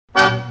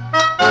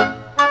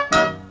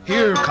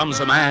comes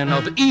a man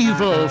of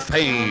evil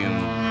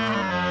fame.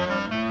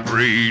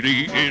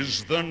 Reddy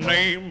is the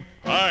name,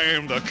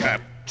 I'm the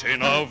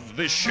captain of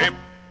this ship.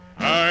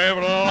 I've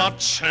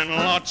lots and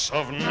lots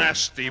of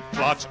nasty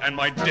plots, and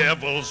my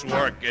devil's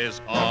work is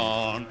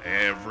on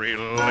every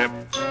lip.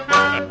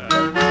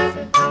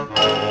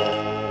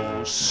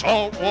 Oh,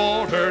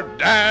 saltwater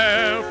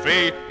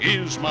Daffy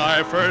is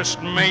my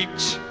first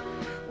mate.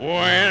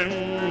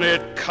 When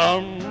it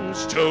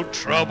comes to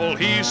trouble,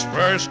 he's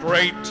first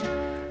rate.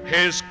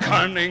 His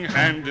cunning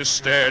hand is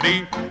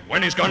steady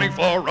when he's gunning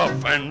for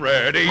Ruff and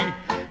Reddy.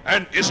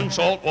 And isn't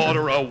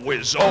saltwater a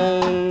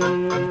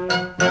whiz-o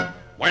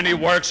when he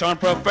works on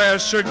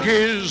Professor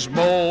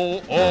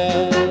Gizmo?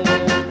 Oh,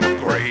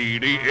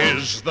 Reddy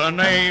is the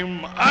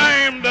name,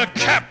 I'm the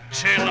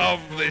captain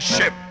of this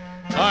ship.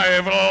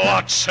 I've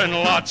lots and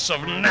lots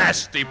of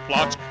nasty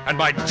plots, and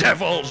my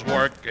devil's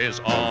work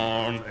is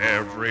on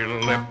every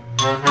lip.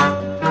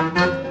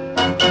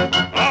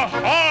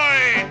 Ahoy!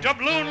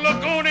 Doubloon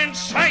Lagoon in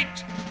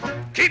sight!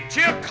 Keep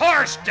to your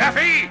course,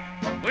 Daffy!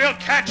 We'll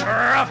catch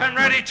Ruff and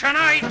Reddy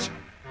tonight!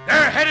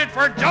 They're headed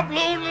for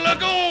Doubloon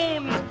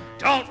Lagoon!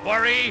 Don't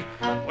worry,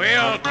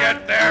 we'll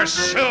get there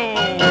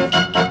soon!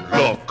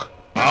 Look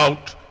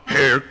out!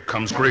 Here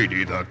comes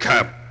Reddy, the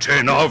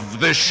captain of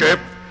this ship.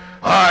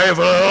 I've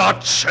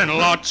lots and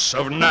lots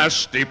of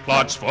nasty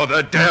plots, for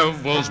the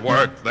devil's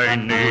work they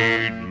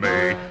need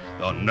me.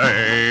 The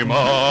name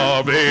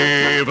of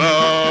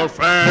evil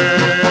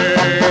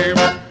fame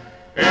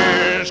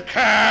is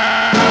Capt.